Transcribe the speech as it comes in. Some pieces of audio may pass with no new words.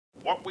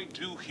what we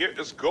do here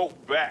is go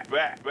back.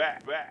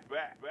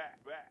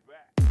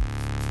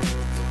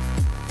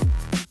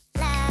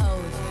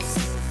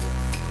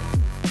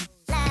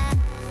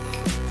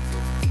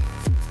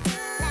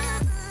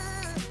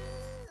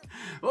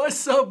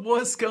 What's up?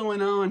 What's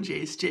going on?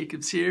 Jace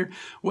Jacobs here.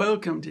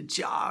 Welcome to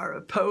Jar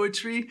of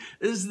Poetry.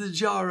 This is the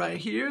jar right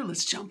here.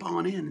 Let's jump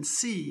on in and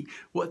see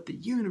what the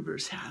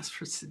universe has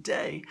for us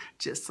today.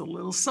 Just a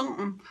little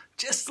something,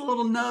 just a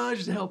little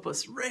nudge to help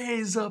us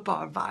raise up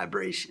our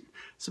vibration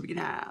so we can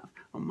have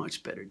a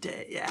much better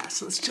day. Yeah,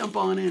 so let's jump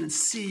on in and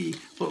see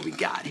what we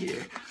got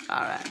here.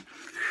 All right,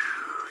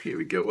 here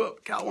we go. Whoa,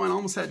 got one,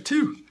 almost had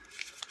two.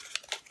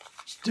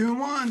 Just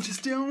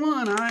doing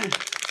one, all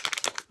right.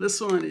 This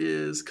one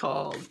is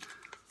called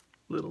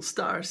Little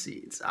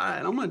Starseeds. All right,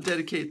 I'm gonna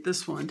dedicate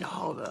this one to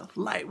all the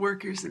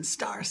Lightworkers and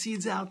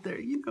Starseeds out there.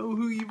 You know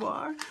who you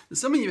are.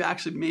 Some of you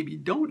actually maybe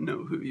don't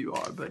know who you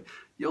are, but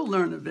you'll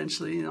learn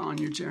eventually on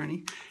your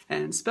journey.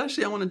 And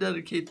especially I wanna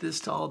dedicate this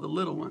to all the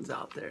little ones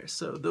out there.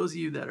 So those of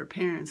you that are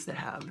parents that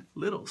have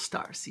little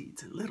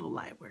Starseeds and little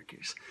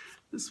Lightworkers,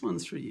 this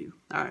one's for you.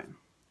 All right,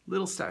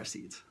 Little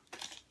Starseeds.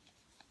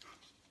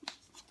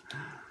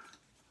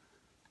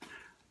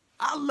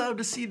 I love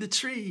to see the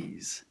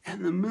trees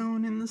and the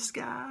moon in the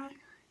sky,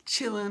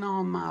 chilling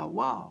on my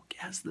walk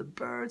as the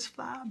birds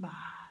fly by.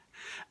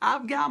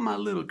 I've got my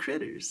little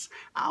critters,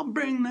 I'll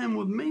bring them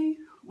with me.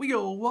 We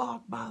go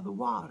walk by the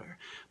water,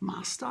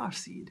 my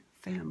starseed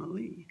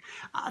family.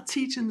 I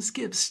teach them to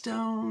skip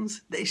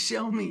stones, they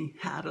show me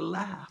how to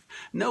laugh.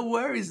 No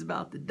worries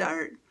about the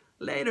dirt,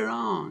 later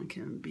on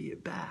can be a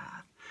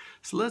bath.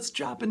 So let's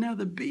drop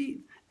another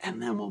beat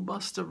and then we'll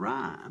bust a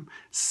rhyme,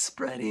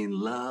 spreading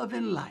love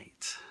and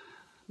light.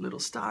 Little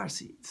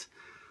Starseeds,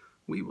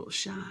 we will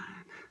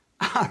shine.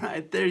 All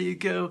right, there you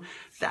go.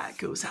 That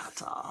goes out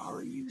to all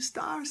of you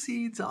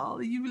Starseeds, all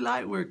of you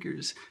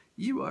Lightworkers.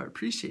 You are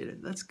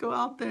appreciated. Let's go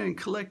out there and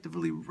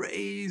collectively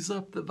raise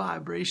up the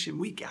vibration.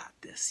 We got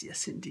this,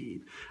 yes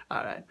indeed.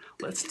 All right,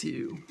 let's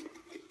do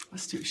a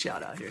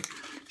shout out here.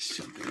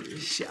 Jump into the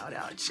shout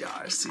out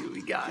jar, see what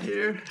we got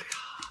here.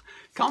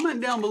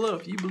 Comment down below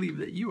if you believe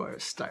that you are a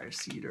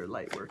Starseed or a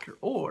Lightworker,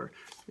 or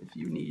if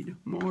you need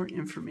more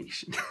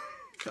information.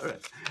 All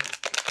right,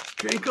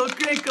 crinkle,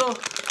 crinkle,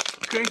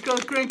 crinkle,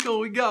 crinkle.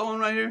 We got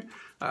one right here.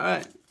 All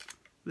right,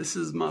 this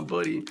is my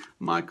buddy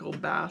Michael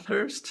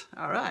Bathurst.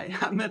 All right,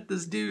 I met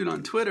this dude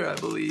on Twitter, I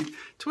believe,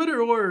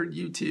 Twitter or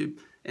YouTube,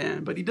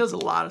 but he does a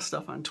lot of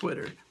stuff on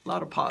Twitter, a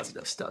lot of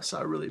positive stuff. So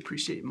I really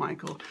appreciate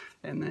Michael.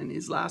 And then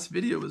his last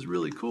video was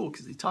really cool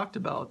because he talked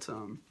about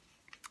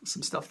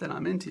some stuff that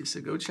I'm into.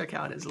 So go check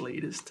out his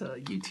latest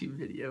YouTube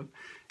video.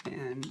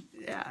 And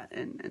yeah,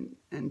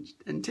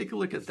 and take a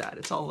look at that.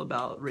 It's all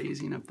about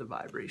raising up the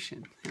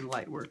vibration and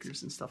light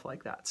workers and stuff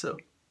like that. So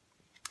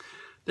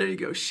there you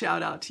go.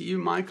 Shout out to you,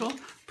 Michael.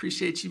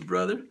 Appreciate you,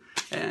 brother.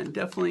 And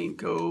definitely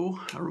go,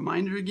 a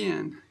reminder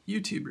again,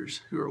 YouTubers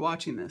who are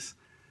watching this,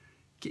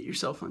 get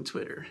yourself on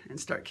Twitter and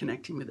start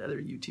connecting with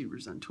other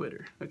YouTubers on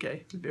Twitter.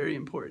 Okay, very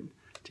important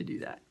to do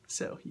that.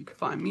 So you can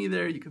find me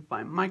there, you can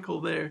find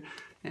Michael there,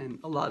 and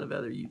a lot of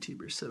other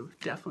YouTubers, so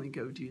definitely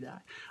go do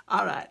that.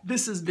 All right,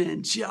 this has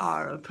been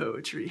Jar of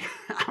Poetry.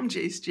 I'm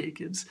Jace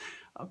Jacobs.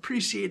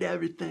 Appreciate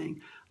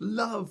everything.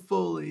 Love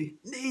fully.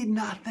 Need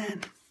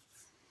nothing.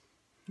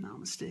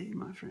 Namaste,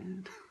 my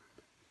friend.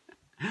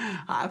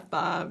 High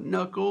five,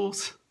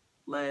 knuckles.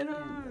 Later.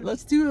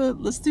 Let's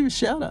do a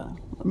shout out.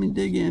 Let me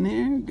dig in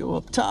here. Go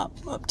up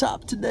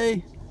top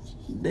today.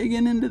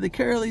 Digging into the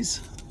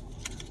curlies.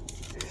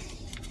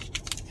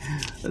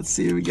 Let's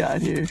see what we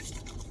got here.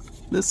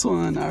 This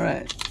one, all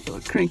right.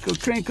 Little crinkle,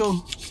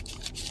 crinkle.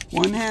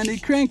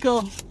 One-handed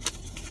crinkle.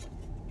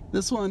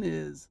 This one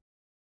is.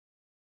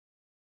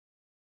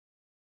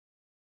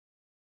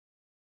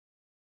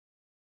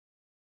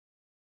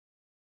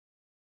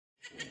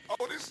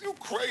 Oh, this you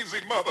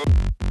crazy mother.